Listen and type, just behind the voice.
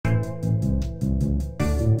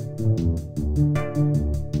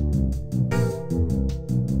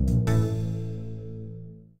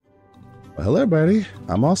Hello, everybody.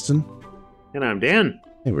 I'm Austin. And I'm Dan.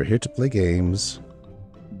 Hey, we're here to play games.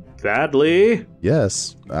 Badly.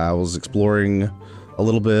 Yes, I was exploring a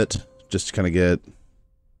little bit just to kind of get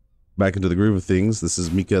back into the groove of things. This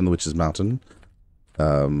is Mika and the Witch's Mountain.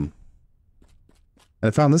 And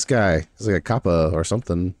I found this guy. He's like a Kappa or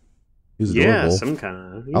something. He's adorable. Yeah, some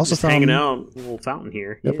kind of. He's also just hanging out in a little fountain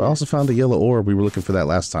here. Yep, Yeah. I also found a yellow orb. We were looking for that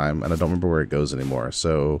last time, and I don't remember where it goes anymore.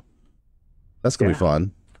 So that's gonna be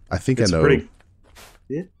fun. I think I know.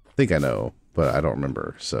 Yeah. I think I know, but I don't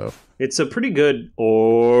remember. So It's a pretty good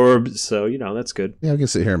orb, so that's good. yeah, I can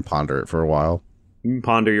sit here and ponder it for a while. You can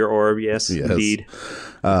ponder your orb, yes. Indeed.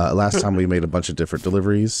 Last time we made a bunch of different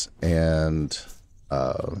deliveries, and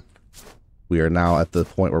we are now at the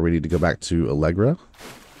point where we need to go back to Allegra.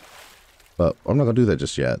 But I'm not gonna do that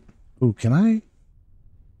just yet. Ooh, can I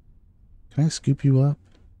scoop you up?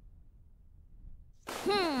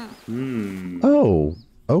 Oh,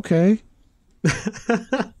 okay.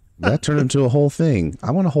 That turned into a whole thing.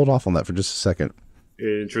 I want to hold off on that for just a second.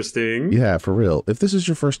 Interesting. Yeah, for real. If this is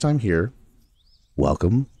your first time here,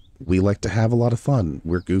 welcome. We like to have a lot of fun.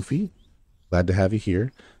 We're goofy. Glad to have you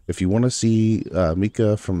here. If you want to see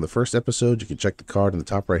Mika from the first episode, you can check the card in the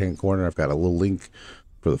top right-hand corner. I've got a little link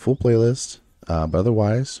for the full playlist. But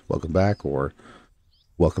otherwise, welcome back or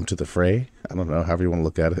welcome to the fray. I don't know, however you want to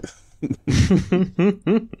look at it.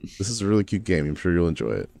 This is a really cute game. I'm sure you'll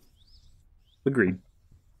enjoy it. Agreed.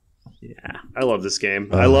 Yeah, I love this game.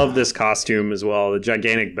 I love this costume as well. The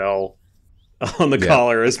gigantic bell on the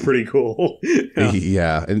collar is pretty cool.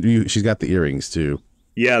 Yeah, and she's got the earrings too.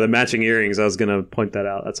 Yeah, the matching earrings. I was going to point that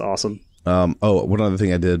out. That's awesome. One other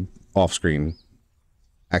thing I did off screen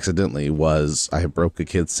accidentally was I broke a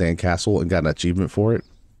kid's sandcastle and got an achievement for it.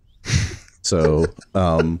 So,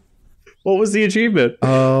 what was the achievement?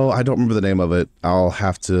 Oh, I don't remember the name of it. I'll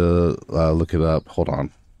have to look it up. Hold on.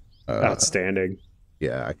 Outstanding.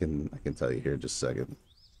 Yeah, I can tell you here in just a second.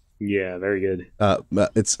 Yeah, very good.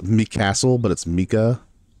 It's Castle, but it's Mika.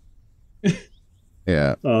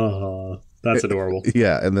 Yeah. That's adorable.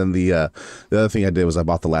 Yeah, and then the other thing I did was I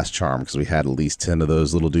bought the last charm because we had at least 10 of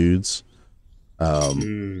those little dudes.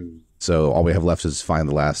 So all we have left is find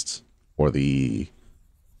the last or the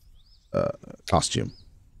costume.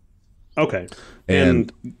 Okay.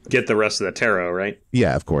 And get the rest of the tarot, right?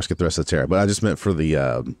 Yeah, of course, get the rest of the tarot. But I just meant for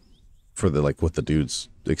the like what the dudes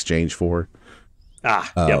exchange for.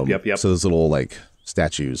 Yep. So those little like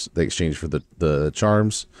statues they exchange for the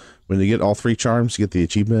charms. When you get all 3 charms, you get the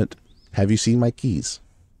achievement. Have you seen my keys?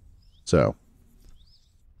 So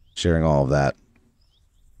sharing all of that.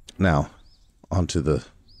 Now, onto the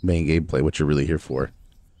main gameplay, what you're really here for.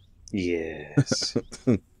 Yes.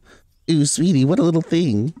 Ooh, sweetie, what a little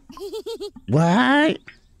thing. What?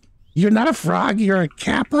 You're not a frog, you're a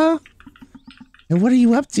Kappa? And what are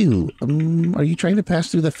you up to? Are you trying to pass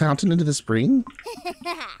through the fountain into the spring?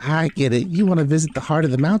 I get it. You want to visit the heart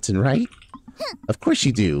of the mountain, right? Of course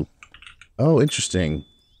you do. Oh, interesting.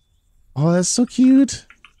 Oh, that's so cute.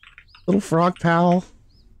 Little frog pal.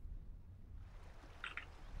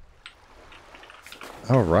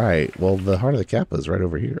 All right. Well, the heart of the Kappa is right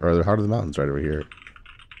over here, or the heart of the mountain's right over here.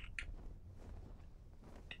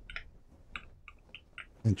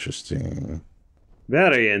 Interesting.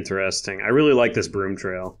 Very interesting. I really like this broom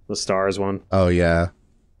trail, the stars one. Oh yeah.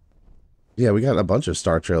 Yeah, we got a bunch of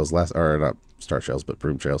star trails or not star trails, but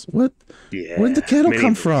broom trails. What? Yeah. Where'd the kettle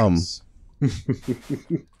come brooms. from?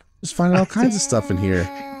 Just finding all kinds of stuff in here.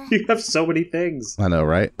 You have so many things. I know,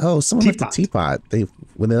 right? Oh, someone left a teapot.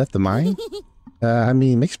 When they left the mine. I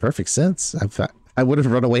mean, it makes perfect sense. I would have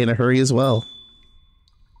run away in a hurry as well.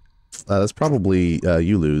 That's probably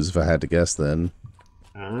you lose if I had to guess then.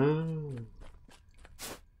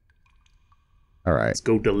 All right. Let's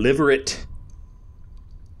go deliver it.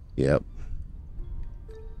 Yep.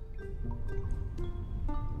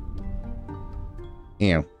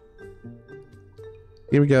 Yeah.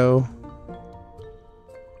 Here we go.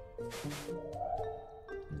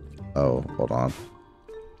 Oh, hold on.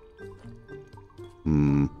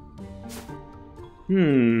 We're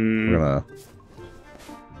gonna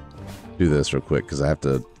do this real quick because I have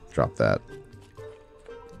to drop that.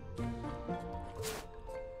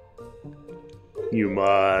 You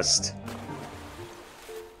must.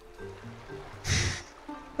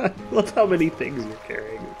 I love how many things you're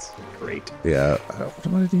carrying. It's great. Yeah. What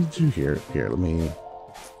do I need to do here? Here, let me...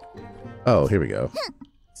 Oh, here we go.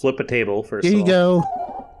 Flip a table first. Here you go.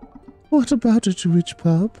 What about it, rich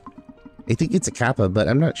pup? I think it's a Kappa, but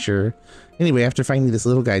I'm not sure. Anyway, after finding this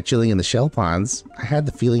little guy chilling in the shell ponds, I had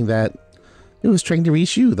the feeling that it was trying to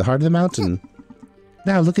reach you, the heart of the mountain.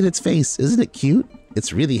 Now look at its face. Isn't it cute?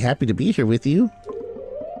 It's really happy to be here with you.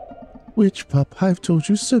 Witch pup, I've told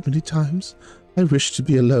you so many times. I wish to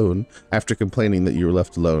be alone. After complaining that you were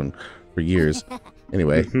left alone for years.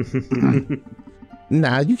 Anyway.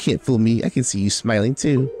 Nah, you can't fool me. I can see you smiling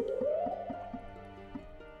too.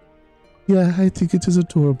 Yeah, I think it is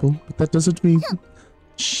adorable, but that doesn't mean...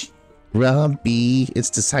 Shh. Rumpy, it's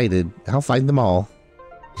decided. I'll find them all.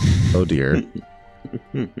 Oh dear.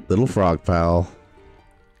 Little frog pal.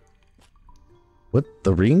 What?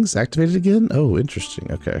 The rings activated again? Oh,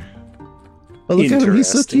 interesting. Okay. Oh, look at him. He's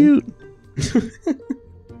so cute.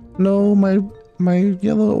 No, my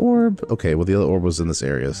yellow orb. Okay, well, the yellow orb was in this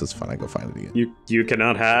area, so it's fine. I go find it again. You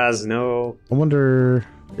cannot has no. I wonder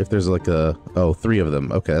if there's like a... Oh, 3 of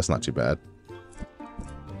them. Okay, that's not too bad.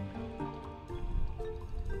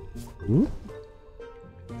 Ooh.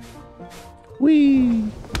 Whee!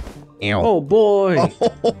 Ow. Oh boy!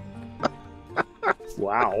 Oh.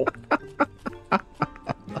 Wow.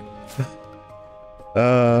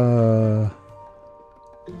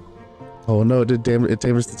 Oh no! It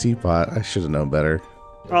damaged the teapot. I should have known better.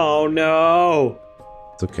 Oh no!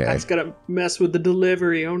 It's okay. That's gonna mess with the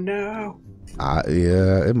delivery. Oh no!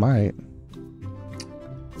 Yeah, it might.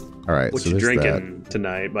 All right. What you drinking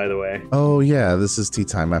tonight, by the way? Oh yeah, this is tea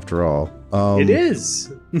time after all. It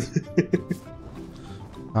is.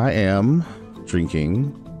 I am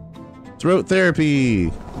drinking throat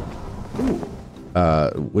therapy. Ooh.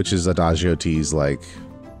 Which is Adagio tea's like,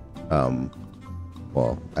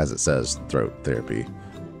 well, as it says, throat therapy.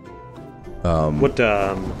 What's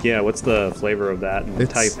the flavor of that and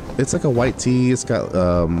type? It's like a white tea. It's got,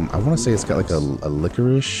 I want to say it's got like a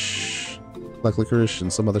licorice, black licorice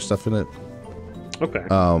and some other stuff in it. Okay.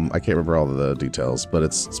 I can't remember all of the details, but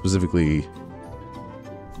it's specifically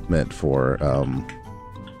meant for,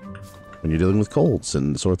 when you're dealing with colds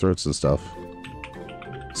and sore throats and stuff.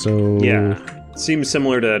 So yeah, seems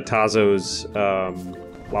similar to Tazo's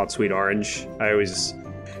Wild Sweet Orange. I always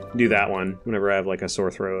do that one whenever I have like a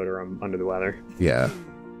sore throat or I'm under the weather. Yeah.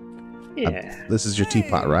 Yeah. This is your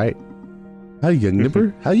teapot, right? Hi, young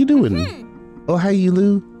nipper. How you doing? Oh, hi, you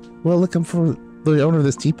Lou. Well, looking for the owner of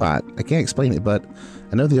this teapot. I can't explain it, but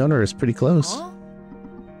I know the owner is pretty close.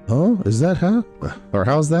 Oh, is that how? Or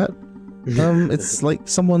how's that? It's like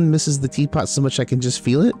someone misses the teapot so much I can just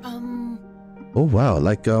feel it. Oh wow,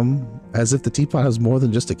 like as if the teapot has more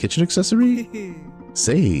than just a kitchen accessory?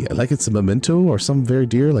 Say, like it's a memento or some very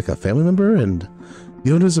dear, like a family member, and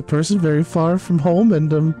the owner is a person very far from home,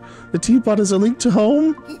 and the teapot is a link to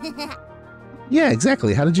home? Yeah,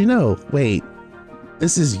 exactly. How did you know? Wait,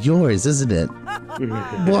 this is yours, isn't it?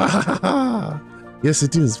 Yes,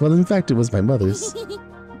 it is. Well, in fact, it was my mother's.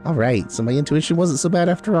 All right, so my intuition wasn't so bad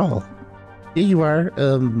after all. Here you are.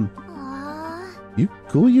 You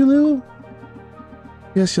cool, you Lou?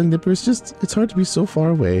 Yes, young nipper, it's hard to be so far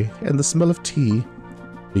away, and the smell of tea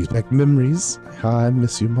brings back memories. I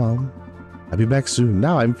miss you, Mom. I'll be back soon.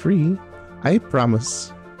 Now I'm free. I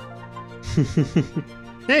promise.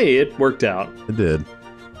 Hey, it worked out. It did.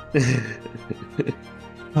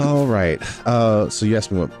 All right. So you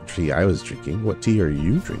asked me what tea I was drinking. What tea are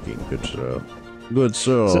you drinking, good sir? Good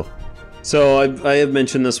sir. So I have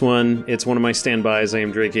mentioned this one. It's one of my standbys. I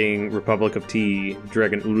am drinking Republic of Tea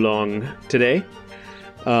Dragon Oolong today.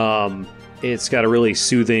 It's got a really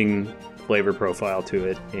soothing flavor profile to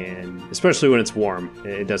it, and especially when it's warm,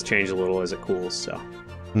 it does change a little as it cools. So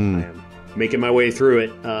I am making my way through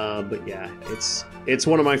it. But yeah, it's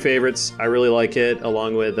one of my favorites. I really like it,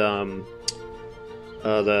 along with the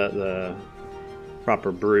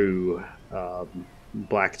proper brew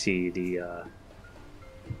black tea.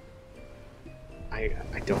 I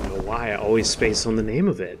don't know why I always space on the name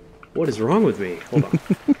of it. What is wrong with me? Hold on.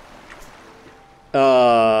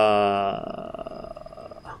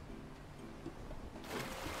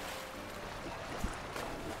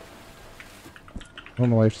 I don't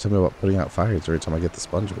know why you have to tell me about putting out fires every time I get the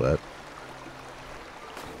sponge wet.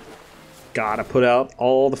 Gotta put out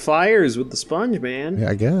all the fires with the sponge, man. Yeah,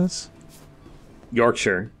 I guess.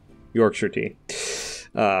 Yorkshire tea.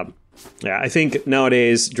 Yeah, I think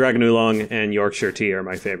nowadays Dragon Oolong and Yorkshire tea are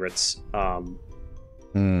my favorites.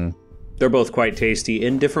 They're both quite tasty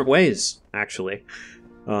in different ways, actually.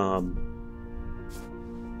 But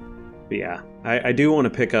yeah, I do want to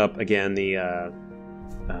pick up again the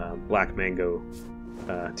black mango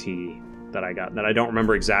tea that I got. That I don't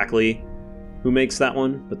remember exactly who makes that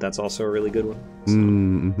one, but that's also a really good one. So.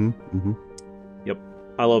 Yep,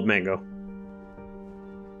 I love mango.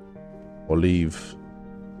 Olive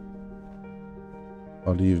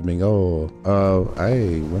mango.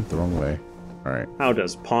 I went the wrong way. All right. How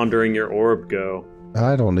does pondering your orb go?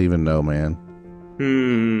 I don't even know, man.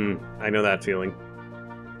 I know that feeling.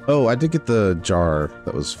 Oh, I did get the jar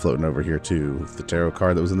that was floating over here too. The tarot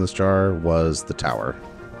card that was in this jar was the tower.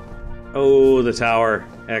 Oh, the tower.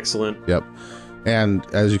 Excellent. Yep. And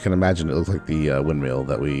as you can imagine, it looks like the windmill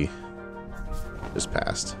that we just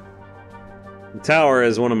passed. The tower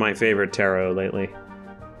is one of my favorite tarot lately.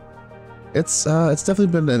 It's definitely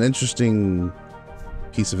been an interesting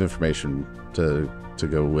piece of information to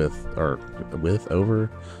go with or over.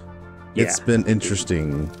 Yeah. It's been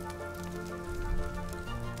interesting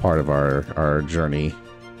part of our journey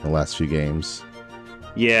in the last few games.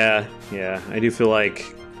 Yeah. I do feel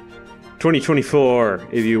like 2024,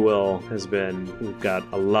 if you will, we've got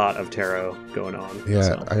a lot of tarot going on. Yeah,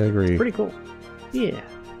 so I agree. It's pretty cool. Yeah.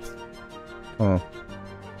 Oh.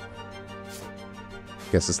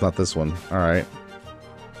 Guess it's not this one. All right.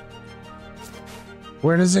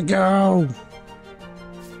 Where does it go?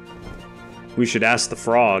 We should ask the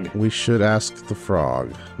frog. We should ask the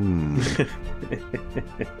frog.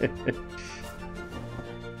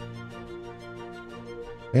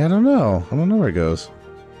 Yeah, I don't know. I don't know where it goes.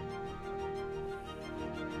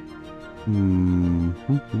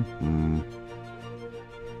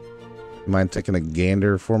 Mind taking a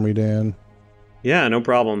gander for me, Dan? Yeah, no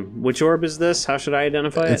problem. Which orb is this? How should I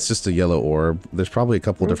identify it? It's just a yellow orb. There's probably a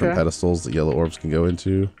couple different pedestals that yellow orbs can go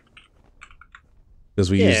into. Because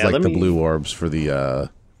we use like the blue orbs for the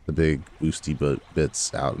big boosty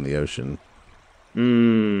bits out in the ocean.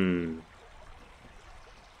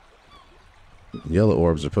 Yellow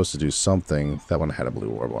orbs are supposed to do something. That one had a blue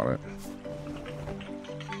orb on it.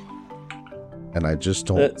 And I just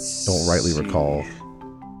don't rightly recall.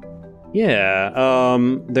 Yeah,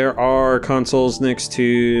 there are consoles next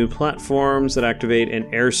to platforms that activate an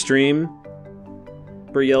airstream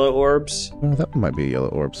for yellow orbs. Oh, that might be a yellow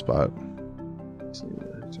orb spot.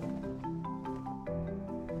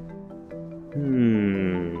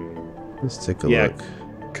 Let's take a look.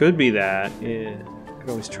 Could be that. Yeah, could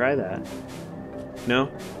always try that.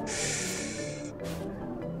 No?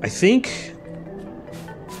 I think...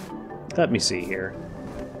 Let me see here.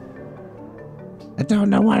 I don't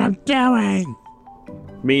know what I'm doing.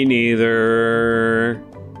 Me neither.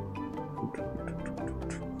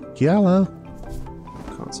 Yellow.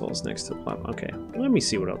 Consoles next to the platform. Okay, let me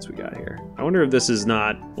see what else we got here. I wonder if this is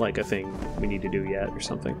not like a thing we need to do yet or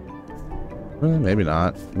something. Maybe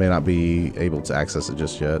not. May not be able to access it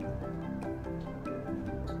just yet.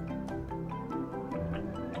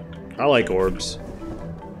 I like orbs.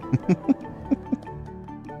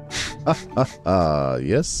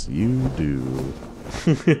 Yes, you do.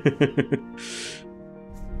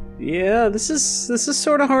 Yeah, this is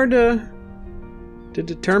sort of hard to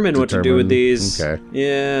determine what to do with these. Okay.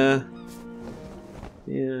 Yeah.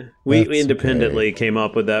 We independently came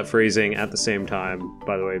up with that phrasing at the same time,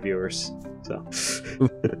 by the way, viewers. So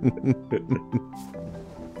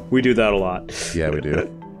we do that a lot. Yeah, we do.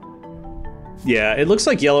 Yeah, it looks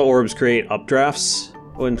like yellow orbs create updrafts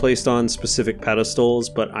when placed on specific pedestals,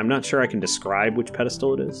 but I'm not sure I can describe which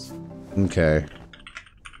pedestal it is. Okay.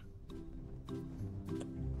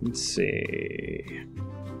 Let's see.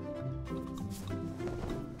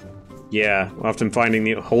 Yeah, often finding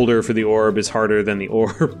the holder for the orb is harder than the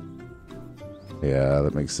orb. Yeah,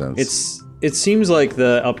 that makes sense. It seems like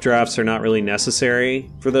the updrafts are not really necessary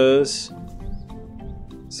for those.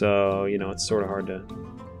 So, you know, it's sort of hard to...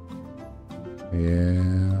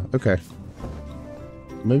 Yeah, okay.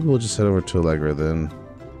 Maybe we'll just head over to Allegra then.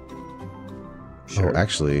 Sure. Oh,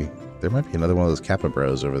 actually, there might be another one of those Kappa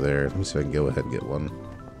bros over there. Let me see if I can go ahead and get one.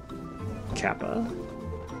 Kappa?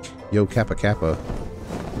 Yo, Kappa Kappa.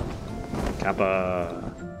 Kappa.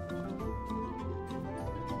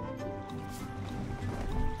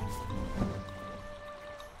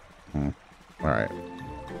 Alright.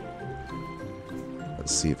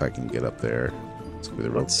 Let's see if I can get up there.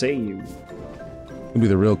 Let's say you. It'll be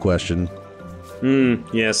the real question.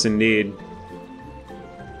 Yes, indeed.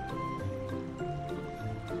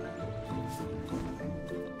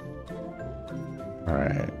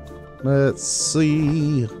 Alright. Let's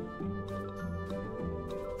see.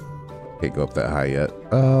 Can't go up that high yet.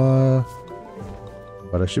 But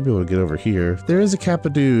I should be able to get over here. There is a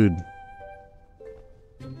Kappa dude.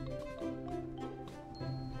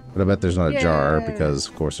 But I bet there's not a jar because,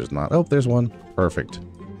 of course, there's not. Oh, there's one. Perfect.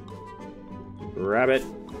 Rabbit.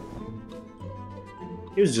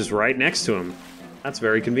 He was just right next to him. That's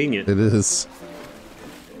very convenient. It is.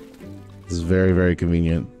 This is very, very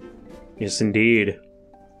convenient. Yes, indeed.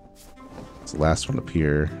 It's the last one up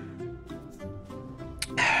here.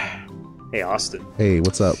 Hey, Austin. Hey,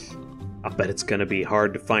 what's up? I bet it's gonna be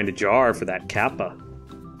hard to find a jar for that Kappa.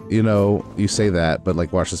 You know, you say that, but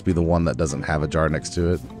like, watch this be the one that doesn't have a jar next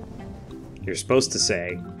to it. You're supposed to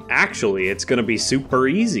say, actually, it's going to be super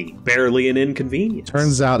easy. Barely an inconvenience.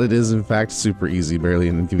 Turns out it is, in fact, super easy. Barely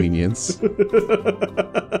an inconvenience.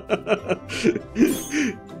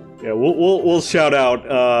 Yeah, we'll shout out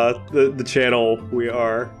the channel we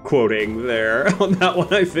are quoting there on that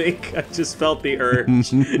one, I think. I just felt the urge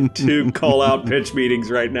to call out pitch meetings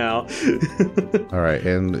right now. All right,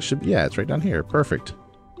 and it should be, yeah, it's right down here. Perfect.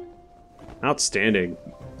 Outstanding.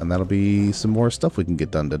 And that'll be some more stuff we can get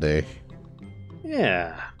done today.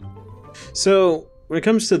 Yeah. So, when it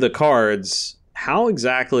comes to the cards, how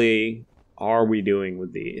exactly are we doing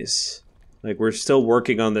with these? Like, we're still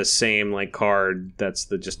working on this same, like, card that's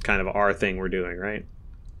the just kind of our thing we're doing, right?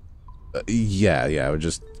 Yeah, I would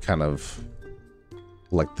just kind of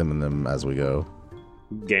collect them as we go.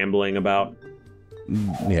 Gambling about.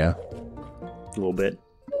 Yeah. A little bit.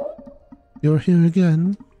 You're here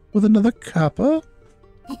again with another Kappa?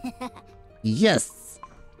 Yes.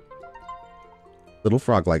 Little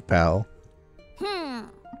frog-like pal.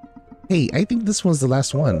 Hey, I think this one's the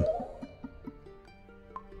last one.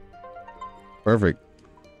 Perfect.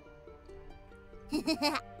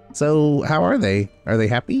 So, how are they? Are they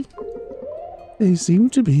happy? They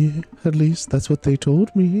seem to be. At least that's what they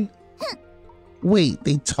told me. Wait,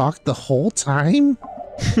 they talked the whole time?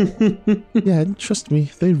 Yeah, and trust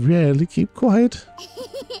me, they rarely keep quiet.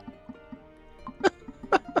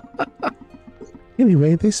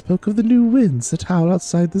 Anyway, they spoke of the new winds that howl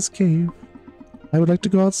outside this cave. I would like to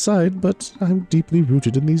go outside, but I'm deeply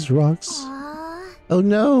rooted in these rocks. Oh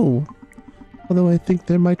no! Although I think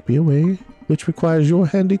there might be a way, which requires your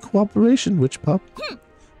handy cooperation, Witch Pup.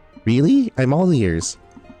 Really? I'm all ears.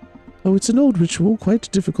 Oh, it's an old ritual,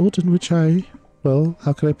 quite difficult, in which well,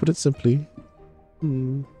 how can I put it simply?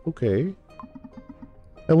 Okay.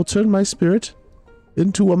 I will turn my spirit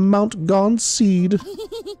into a Mount Gaun seed.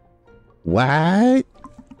 What?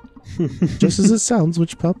 Just as it sounds,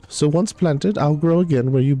 Witch Pup. So once planted, I'll grow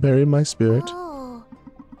again where you bury my spirit.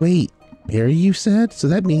 Wait, bury you said? So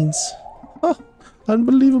that means... Oh,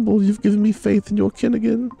 unbelievable. You've given me faith in your kin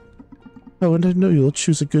again. Oh, and I know you'll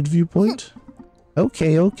choose a good viewpoint.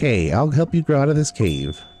 Okay. I'll help you grow out of this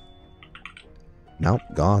cave. Mount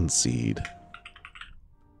Gaun seed.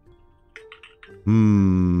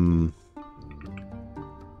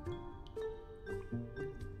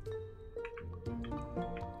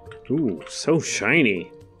 Ooh, so shiny.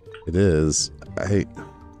 It is.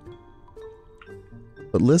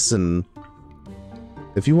 But listen,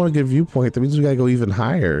 if you want a good viewpoint, that means we gotta go even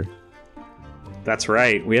higher. That's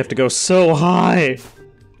right. We have to go so high.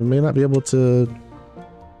 We may not be able to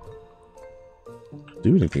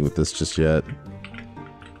do anything with this just yet.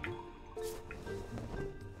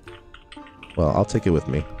 Well, I'll take it with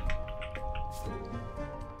me.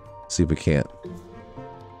 See if we can't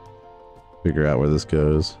figure out where this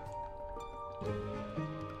goes.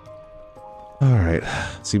 Alright.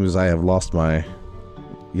 Seems I have lost my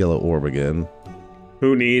yellow orb again.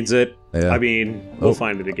 Who needs it? Yeah. I mean, we'll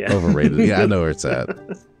find it again. Overrated. Yeah, I know where it's at.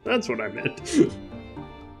 That's what I meant.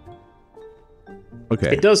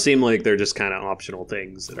 Okay. It does seem like they're just kind of optional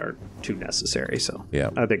things that aren't too necessary, so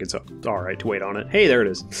yeah. I think it's alright to wait on it. Hey, there it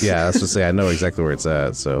is. Yeah, that's to say I know exactly where it's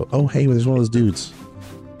at, so... Oh, hey, there's one of those dudes.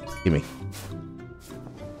 Gimme.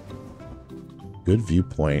 Good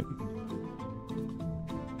viewpoint.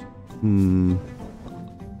 I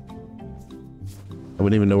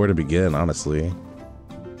wouldn't even know where to begin, honestly.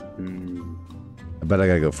 I bet I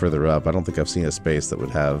gotta go further up. I don't think I've seen a space that would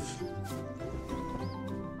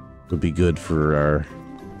be good for our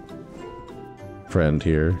friend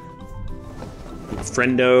here.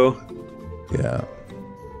 Friendo. Yeah.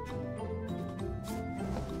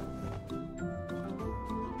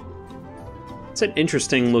 It's an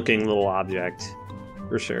interesting looking little object,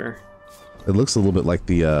 for sure. It looks a little bit like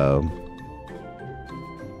the,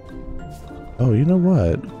 Oh, you know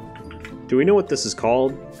what? Do we know what this is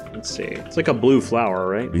called? Let's see. It's like a blue flower,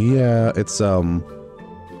 right? Yeah, it's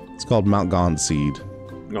called Mount Gaun seed.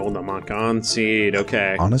 Oh, the Mount Gaun seed.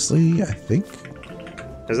 Okay. Honestly, I think...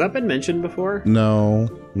 Has that been mentioned before? No,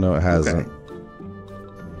 it hasn't. Okay.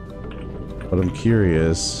 But I'm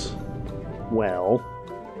curious. Well...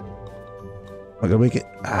 I'm gonna make it...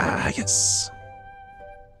 yes.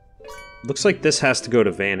 Looks like this has to go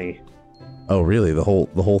to Vanny. Oh, really? The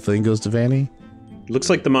whole thing goes to Vanny? Looks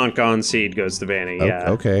like the Mount Gaun seed goes to Vanny, yeah.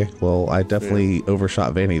 Okay, well, I definitely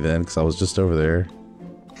overshot Vanny then, because I was just over there.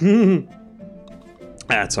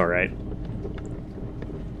 That's alright.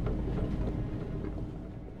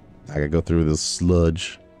 I gotta go through this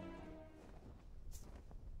sludge.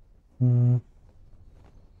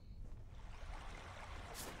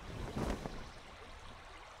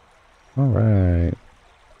 Alright.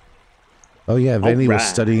 Oh yeah, Vanny was right.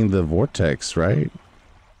 studying the vortex, right?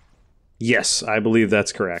 Yes, I believe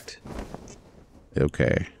that's correct.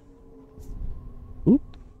 Okay. Oop.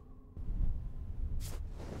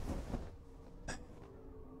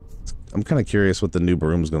 I'm kind of curious what the new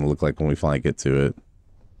broom's going to look like when we finally get to it.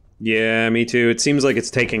 Yeah, me too. It seems like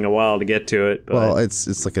it's taking a while to get to it. But... Well,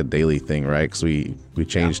 it's like a daily thing, right? Because we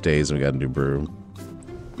changed days and we got a new broom.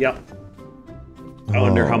 Yep. I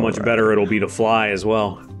wonder how much better it'll be to fly as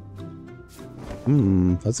well.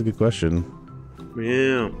 That's a good question.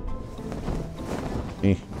 Yeah.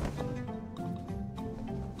 Eh.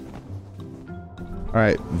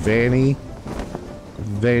 Alright, Vanny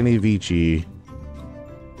Vici.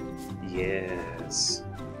 Yes.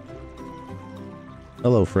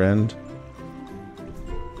 Hello, friend.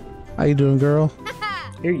 How you doing, girl?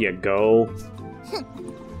 Here you go.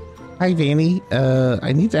 Hi, Vanny.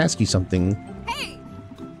 I need to ask you something. Hey!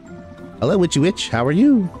 Hello, Witchy Witch. How are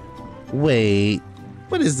you? Wait,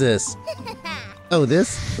 what is this? Oh,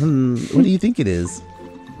 this? What do you think it is?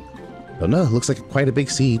 Oh no, looks like quite a big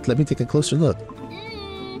seed. Let me take a closer look.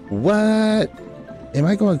 What? Am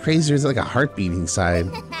I going crazy or is it like a heart beating inside?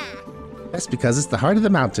 That's because it's the heart of the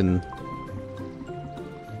mountain.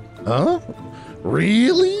 Huh?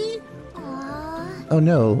 Really? Aww. Oh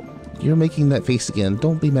no, you're making that face again.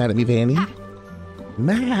 Don't be mad at me, Vanny.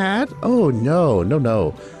 Mad? Oh no,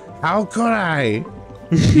 no. How could I?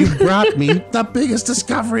 You brought me the biggest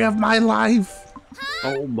discovery of my life.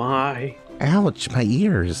 Oh my. Ouch, my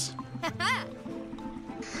ears.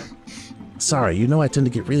 Sorry, you know I tend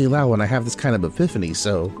to get really loud when I have this kind of epiphany,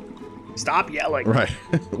 so... Stop yelling. Right.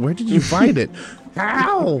 Where did you find it?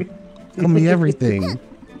 How? Tell me everything.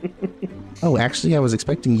 Oh, actually, I was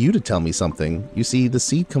expecting you to tell me something. You see, the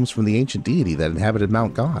seed comes from the ancient deity that inhabited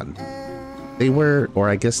Mount Gaun. They were, or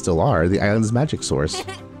I guess still are, the island's magic source.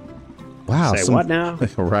 Wow. Say what now?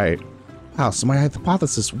 Right. Wow, so my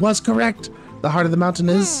hypothesis was correct. The heart of the mountain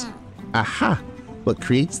is... Aha! What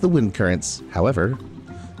creates the wind currents. However,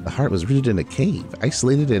 the heart was rooted in a cave,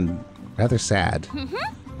 isolated and rather sad.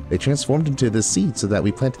 They transformed into this seed so that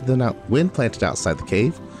we planted them out. When planted outside the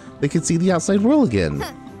cave, they could see the outside world again.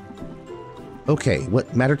 Okay,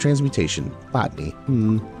 what matter transmutation? Botany.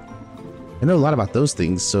 I know a lot about those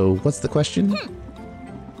things, so what's the question?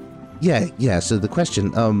 Yeah, so the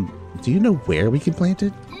question, do you know where we can plant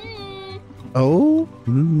it? Oh?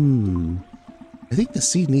 I think the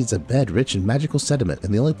seed needs a bed rich in magical sediment,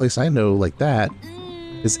 and the only place I know like that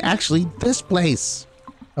is actually this place.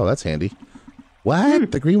 Oh, that's handy.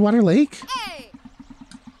 What? The Green Water Lake? Hey!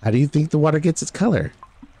 How do you think the water gets its color?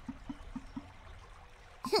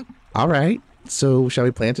 All right. So, shall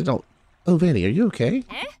we plant it? Oh, Vanny, are you okay?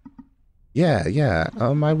 Eh? Yeah.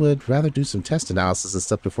 I would rather do some test analysis and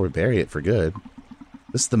stuff before we bury it for good.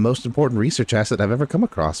 This is the most important research asset I've ever come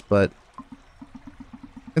across, but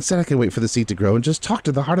instead I can wait for the seed to grow and just talk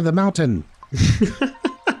to the heart of the mountain.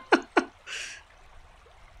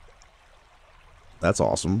 That's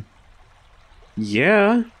awesome.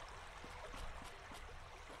 Yeah.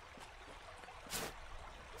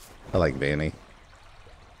 I like Vanny.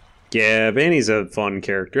 Yeah, Vanny's a fun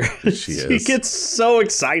character. She is. She gets so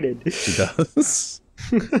excited. She does.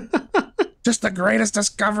 Just the greatest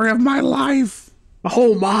discovery of my life.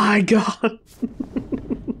 Oh my god.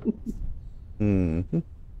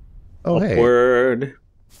 Oh, hey. Upward.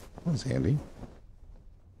 That was handy.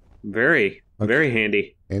 Very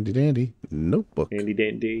handy. Handy dandy. Notebook. Handy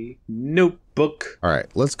dandy. Notebook. All right,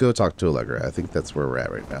 let's go talk to Allegra. I think that's where we're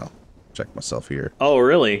at right now. Check myself here. Oh,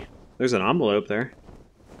 really? There's an envelope there.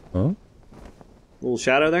 Huh? Little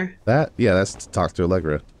shadow there? Yeah, that's to talk to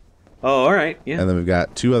Allegra. Oh, alright, yeah. And then we've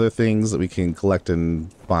got 2 other things that we can collect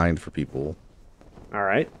and find for people.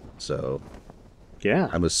 Alright. So, Yeah.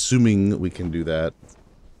 I'm assuming we can do that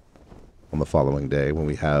on the following day when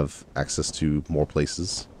we have access to more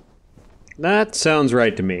places. That sounds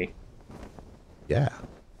right to me. Yeah.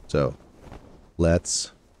 So,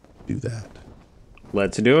 let's do that.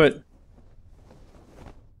 Let's do it.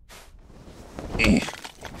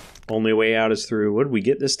 Only way out is through. What did we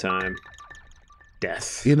get this time?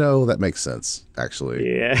 Death. You know, that makes sense,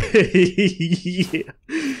 actually. Yeah.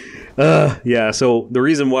 Yeah, so the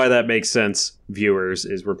reason why that makes sense, viewers,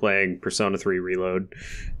 is we're playing Persona 3 Reload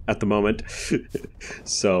at the moment.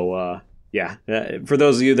 So, yeah. For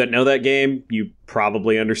those of you that know that game, you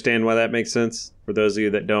probably understand why that makes sense. For those of you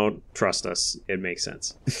that don't, trust us, it makes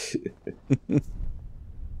sense.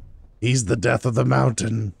 He's the death of the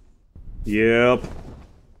mountain. Yep.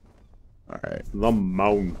 All right. The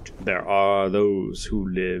mount. There are those who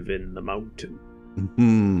live in the mountain.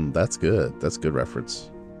 That's good. That's a good reference.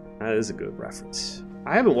 That is a good reference.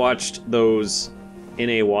 I haven't watched those in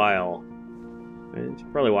a while. I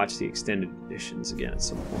should probably watch the extended editions again at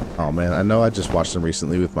some point. Oh man, I know I just watched them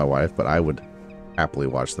recently with my wife, but I would happily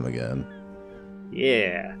watch them again.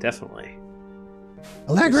 Yeah, definitely.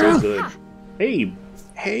 Allegra! So good.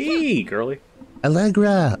 Hey, girly.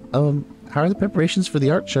 Allegra, how are the preparations for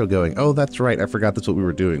the art show going? Oh, that's right. I forgot that's what we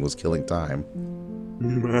were doing, was killing time.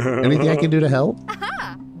 Anything I can do to help?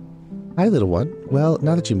 Hi, little one. Well,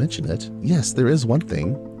 now that you mention it, yes, there is one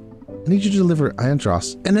thing. I need you to deliver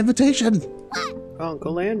Andros an invitation.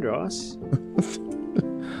 Uncle Andros.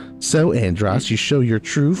 So, Andros, you show your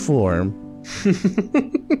true form.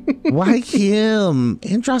 Why him?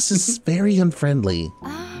 Andros is very unfriendly.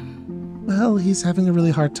 Well, he's having a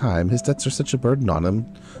really hard time. His debts are such a burden on him,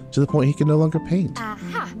 to the point he can no longer paint.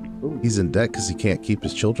 He's in debt because he can't keep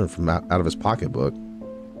his children from out of his pocketbook.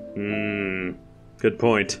 Good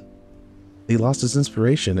point. He lost his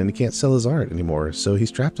inspiration and he can't sell his art anymore, so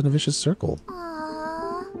he's trapped in a vicious circle.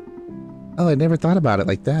 Oh, I never thought about it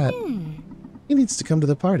like that. He needs to come to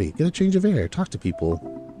the party, get a change of air, talk to people.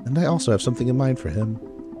 And I also have something in mind for him.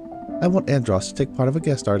 I want Andros to take part of a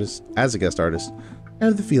guest artist. I have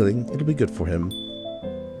the feeling it'll be good for him.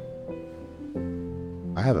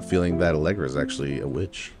 I have a feeling that Allegra is actually a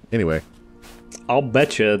witch. Anyway. I'll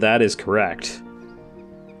betcha that is correct.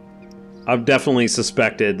 I've definitely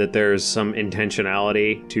suspected that there's some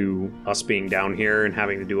intentionality to us being down here and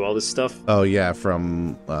having to do all this stuff. Oh, yeah,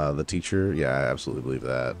 from the teacher? Yeah, I absolutely believe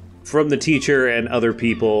that. From the teacher and other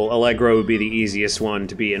people, Allegra would be the easiest one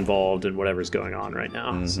to be involved in whatever's going on right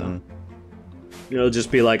now. So it'll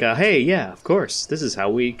just be like, hey, yeah, of course, this is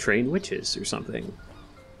how we train witches or something.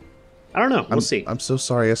 I don't know. We'll see. I'm so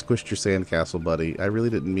sorry I squished your sandcastle, buddy. I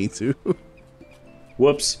really didn't mean to.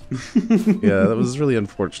 Whoops. Yeah, that was really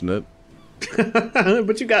unfortunate.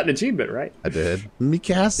 But you got an achievement, right? I did. Me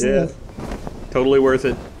castle. Yeah. Totally worth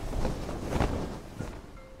it.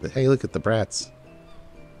 Hey, look at the brats.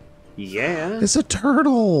 Yeah. It's a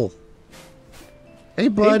turtle. Hey,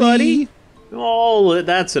 buddy. Hey, buddy. Oh,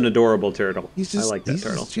 that's an adorable turtle. I like that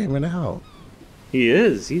turtle. He's jamming out. He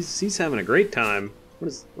is. He's having a great time.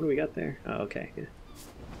 What do we got there? Oh, okay. Yeah.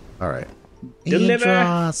 All right. Deliver.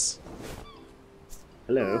 Andros.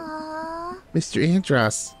 Hello. Mr.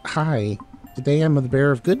 Andros. Hi. Today I'm the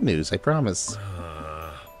bearer of good news, I promise.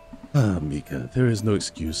 Mika, there is no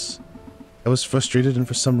excuse. I was frustrated and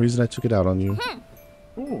for some reason I took it out on you.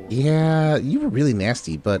 Yeah, you were really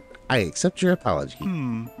nasty, but I accept your apology.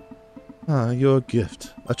 You're a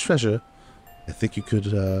gift, a treasure. I think you could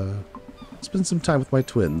spend some time with my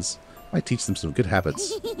twins. Might teach them some good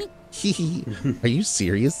habits. Hee. Are you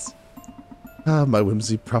serious? My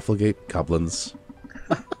whimsy profligate goblins.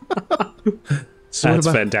 So that's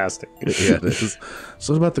fantastic. Yeah, it is.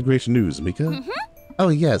 So what about the great news, Mika? Oh,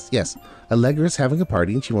 yes. Allegra's having a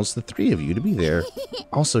party and she wants the three of you to be there.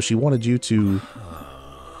 Also, she wanted you to...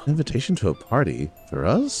 Invitation to a party? For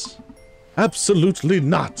us? Absolutely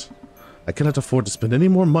not! I cannot afford to spend any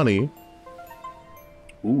more money.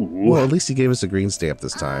 Ooh. Well, at least he gave us a green stamp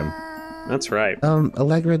this time. That's right.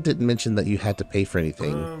 Allegra didn't mention that you had to pay for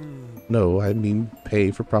anything. No, I mean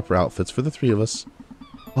pay for proper outfits for the three of us.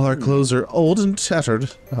 All our clothes are old and tattered.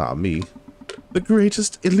 Ah, me. The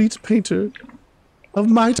greatest elite painter of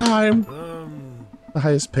my time. The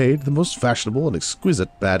highest paid, the most fashionable, and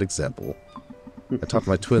exquisite bad example. I taught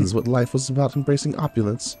my twins what life was about, embracing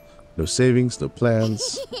opulence. No savings, no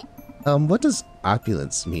plans. What does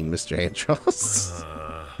opulence mean, Mr. Andros?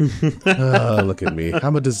 Look at me.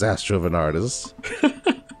 I'm a disaster of an artist.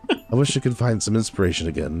 I wish I could find some inspiration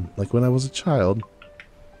again, like when I was a child.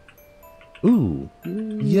 Ooh.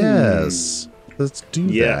 Yes. Let's do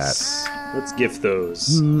that. Let's gift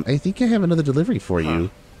those. I think I have another delivery for you.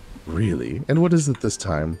 Really? And what is it this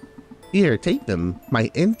time? Here, take them. My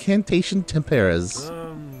incantation temperas.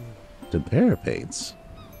 Tempera paints?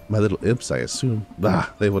 My little imps, I assume. Bah,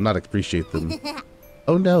 they will not appreciate them.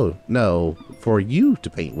 Oh, no. For you to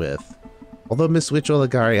paint with. Although Miss Witch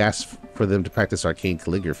Oligari asked for them to practice arcane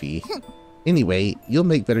calligraphy. Anyway, you'll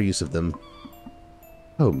make better use of them.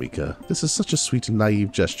 Oh, Mika, this is such a sweet and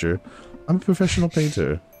naive gesture. I'm a professional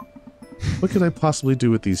painter. What could I possibly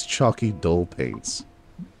do with these chalky, dull paints?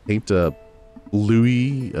 Paint a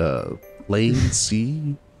bluey, plain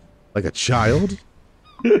sea? Like a child?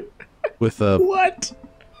 With a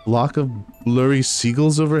block of blurry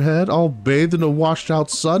seagulls overhead, all bathed in a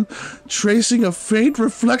washed-out sun, tracing a faint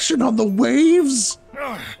reflection on the waves?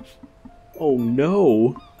 Oh,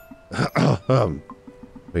 no.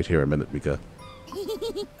 Wait here a minute, Mika.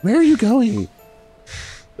 Where are you going?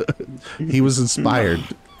 He was inspired.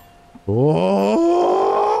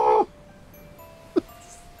 Oh!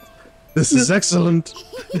 This is excellent.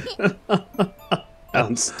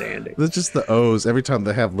 Outstanding. That's just the O's. Every time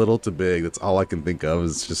they have little to big, that's all I can think of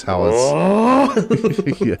is just how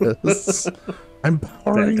it's... Yes. I'm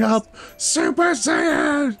powering up Super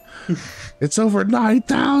Saiyan! It's over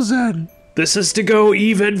 9,000! This is to go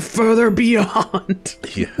even further beyond.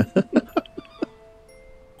 Yeah.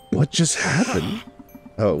 What just happened?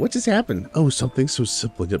 Oh, what just happened? Oh, something so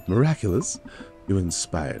simple yet miraculous. You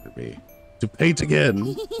inspired me to paint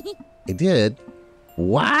again. I did.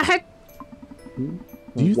 What?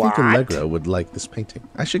 Do you think Allegra would like this painting?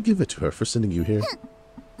 I should give it to her for sending you here.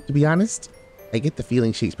 To be honest, I get the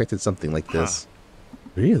feeling she expected something like this.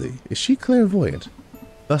 Really? Is she clairvoyant?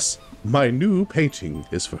 Thus, my new painting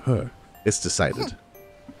is for her. It's decided.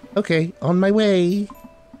 Okay, on my way.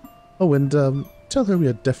 Oh, and tell her we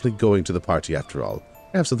are definitely going to the party after all.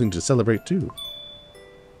 I have something to celebrate too.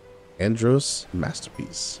 Andros'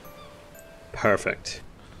 masterpiece. Perfect.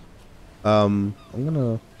 I'm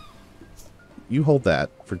gonna... You hold that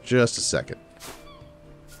for just a second.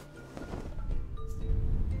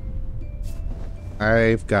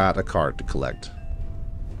 I've got a card to collect.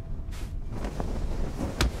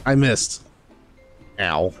 I missed.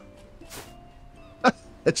 Ow.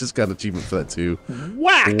 I just got an achievement for that too.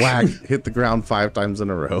 Whack! Whack! Hit the ground 5 times in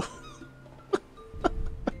a row.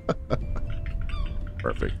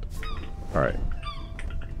 Perfect. Alright.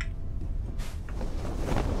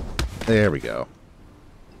 There we go.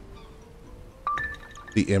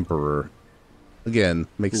 The Emperor. Again,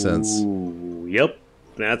 makes sense. Ooh, yep.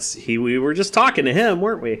 We were just talking to him,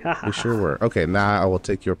 weren't we? We sure were. Okay, now I will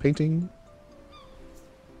take your painting.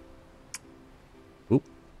 Oop.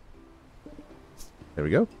 There we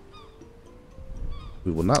go.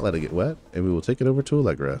 We will not let it get wet, and we will take it over to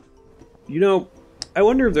Allegra. You know, I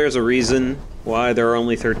wonder if there's a reason why there are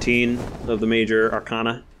only 13 of the major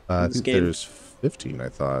arcana I in this think game. there's 15, I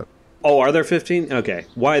thought. Oh, are there 15? Okay.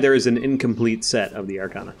 Why there is an incomplete set of the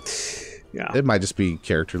arcana. Yeah. It might just be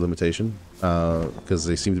character limitation, because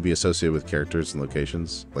they seem to be associated with characters and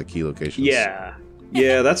locations, like key locations. Yeah.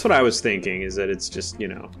 Yeah, that's what I was thinking, is that it's just, you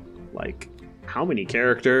know, like, how many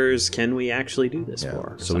characters can we actually do this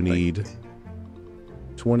for? So we need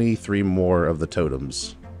 23 more of the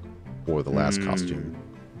totems for the last costume.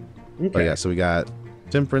 Okay. But yeah, so we got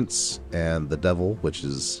Temperance and the Devil, which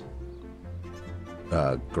is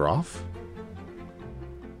Groff.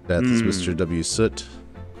 Death is Mr. W. Soot.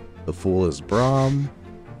 The Fool is Brahm.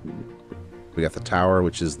 We got the Tower,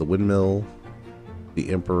 which is the Windmill. The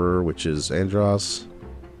Emperor, which is Andros.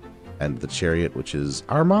 And the Chariot, which is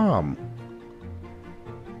our mom.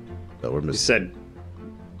 So we're missing.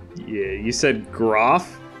 You said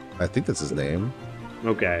Groff? I think that's his name.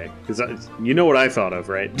 Okay, because you know what I thought of,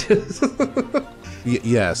 right?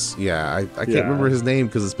 Yes, yeah. I can't remember his name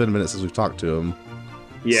because it's been a minute since we've talked to him.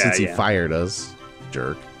 Yeah, Since he fired us.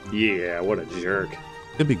 Jerk. Yeah, what a jerk.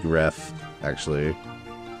 Could be Gref, actually.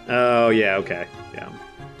 Oh, yeah, okay. Yeah.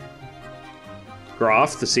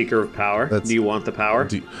 Groff, the Seeker of Power. Do you want the power?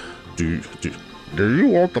 Do you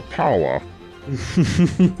want the power?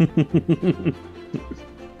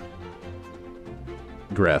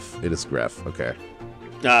 Gref. It is Gref. Okay.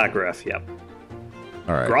 Ah, Groff, yep.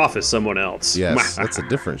 All right. Groff is someone else. Yes, that's a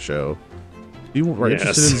different show. If you are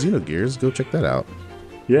interested in Xenogears, go check that out.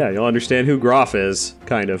 Yeah, you'll understand who Groff is,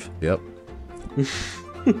 kind of. Yep.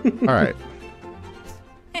 All right.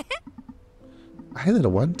 Hi,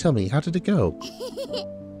 little one. Tell me, how did it go?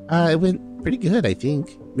 It went pretty good, I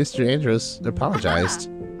think. Mr. Andros apologized.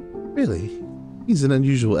 Really? He's an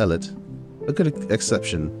unusual elite. A good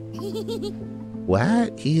exception.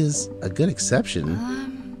 What? He is a good exception?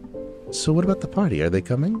 So what about the party? Are they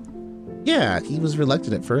coming? Yeah, he was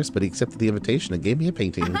reluctant at first, but he accepted the invitation and gave me a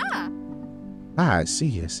painting. Ah, I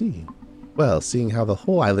see, I see. Well, seeing how the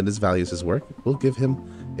whole island values his work, will give him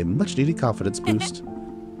a much-needed confidence boost.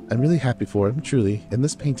 I'm really happy for him, truly, in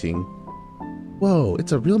this painting. Whoa,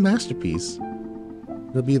 it's a real masterpiece.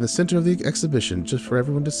 It'll be in the center of the exhibition, just for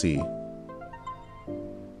everyone to see.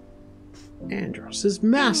 Andros'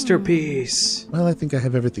 masterpiece. Well, I think I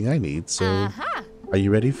have everything I need, so... Are you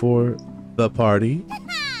ready for the party?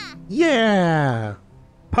 Yeah!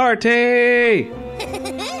 Party!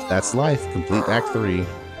 That's life. Complete Act 3.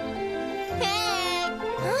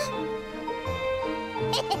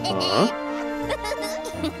 Huh?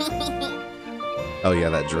 Oh yeah,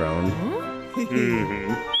 that drone.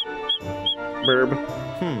 Mm-hmm. Burb.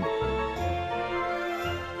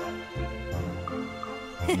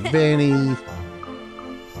 Benny.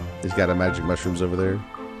 He's got a magic mushrooms over there.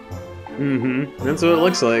 Mm-hmm. That's what it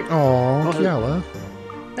looks like. Aw, Kiala.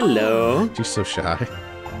 Hello. She's so shy.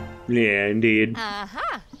 Yeah, indeed.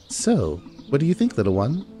 So, what do you think, little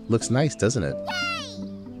one? Looks nice, doesn't it?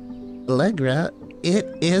 Allegra, It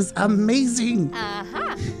is amazing.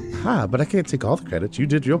 Ha, but I can't take all the credit. You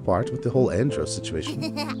did your part with the whole Andros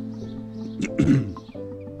situation.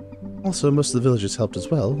 Also, most of the villagers helped as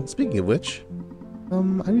well. Speaking of which,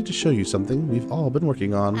 I need to show you something we've all been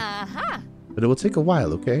working on. But it will take a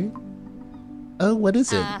while, okay? Oh, what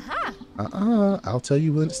is it? I'll tell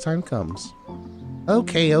you when its time comes.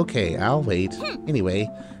 Okay, I'll wait. Anyway,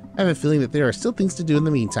 I have a feeling that there are still things to do in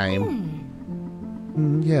the meantime.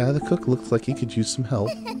 Yeah, the cook looks like he could use some help.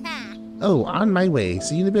 Oh, on my way.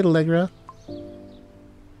 See you in a bit, Allegra.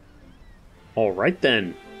 All right,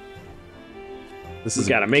 then. We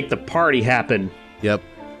gotta make the party happen. Yep,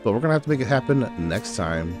 but we're gonna have to make it happen next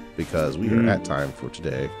time because we are at time for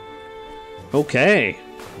today. Okay,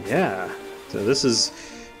 yeah. So this has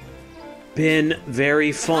been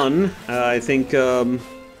very fun. I think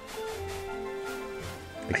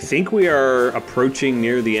we are approaching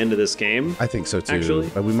near the end of this game. I think so too. Actually,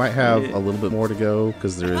 we might have a little bit more to go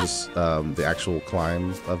because there's the actual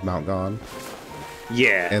climb of Mount Gaun.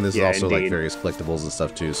 Yeah, and there's also like various collectibles and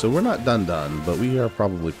stuff too. So we're not done, but we are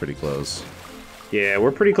probably pretty close. Yeah,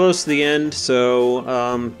 we're pretty close to the end.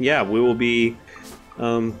 So yeah, we will be.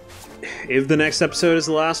 If the next episode is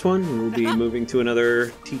the last one, we will be moving to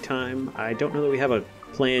another tea time. I don't know that we have a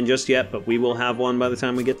plan just yet, but we will have one by the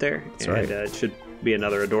time we get there. That's right. It should be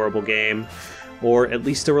another adorable game, or at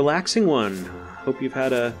least a relaxing one. Hope you've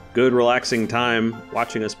had a good, relaxing time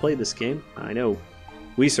watching us play this game. I know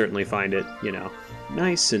we certainly find it,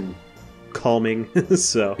 nice and calming.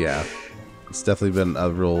 So yeah, it's definitely been a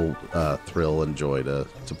real thrill and joy to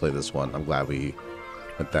play this one. I'm glad we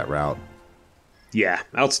went that route. Yeah,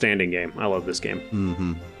 outstanding game. I love this game.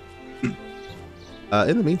 In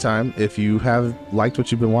the meantime, if you have liked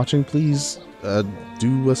what you've been watching, please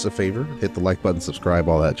do us a favor, hit the like button, subscribe,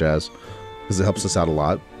 all that jazz, because it helps us out a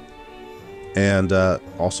lot. And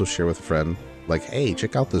also share with a friend, like, hey,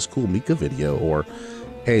 check out this cool Mika video, or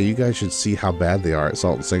hey, you guys should see how bad they are at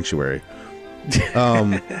Salt and Sanctuary.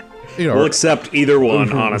 We'll accept either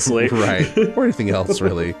one, honestly. Right, or anything else,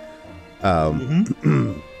 really.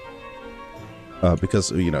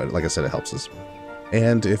 Because, like I said, it helps us.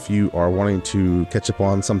 And if you are wanting to catch up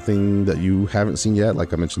on something that you haven't seen yet,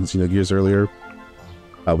 like I mentioned Xenogears earlier,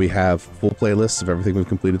 we have full playlists of everything we've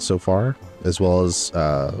completed so far, as well as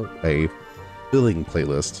a filling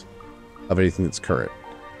playlist of anything that's current.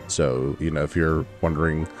 So, if you're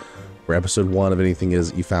wondering where episode 1 of anything is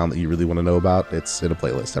that you found that you really want to know about, it's in a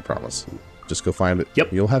playlist, I promise. Just go find it.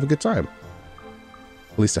 Yep. You'll have a good time.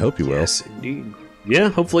 At least I hope you will. Yes, indeed. Yeah,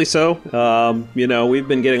 hopefully so. We've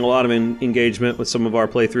been getting a lot of engagement with some of our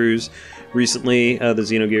playthroughs recently. The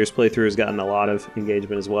Xenogears playthrough has gotten a lot of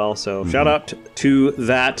engagement as well. So shout out to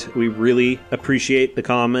that. We really appreciate the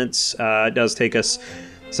comments. It does take us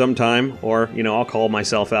some time, or, I'll call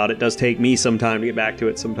myself out. It does take me some time to get back to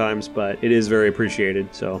it sometimes, but it is very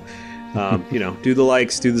appreciated. So, do the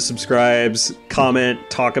likes, do the subscribes, comment,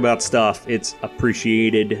 talk about stuff. It's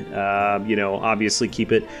appreciated. Obviously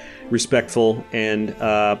keep it respectful and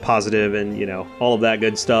positive and all of that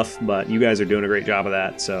good stuff, but you guys are doing a great job of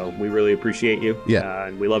that, so we really appreciate you.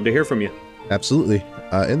 And we love to hear from you. Absolutely.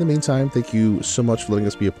 In the meantime, thank you so much for letting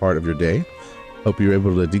us be a part of your day. Hope you're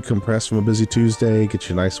able to decompress from a busy Tuesday, get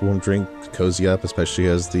you a nice warm drink, cozy up, especially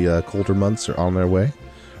as the colder months are on their way.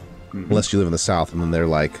 Unless you live in the South, and then they're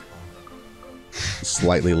like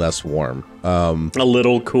slightly less warm. A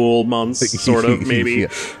little cool months, sort of, maybe.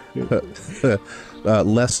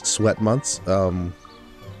 Less sweat months.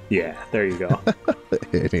 Yeah, there you go.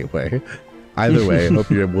 Anyway, either way, I hope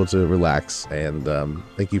you're able to relax, and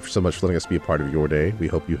thank you so much for letting us be a part of your day. We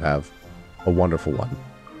hope you have a wonderful one,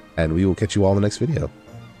 and we will catch you all in the next video.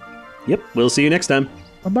 Yep, we'll see you next time.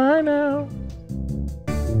 Bye now.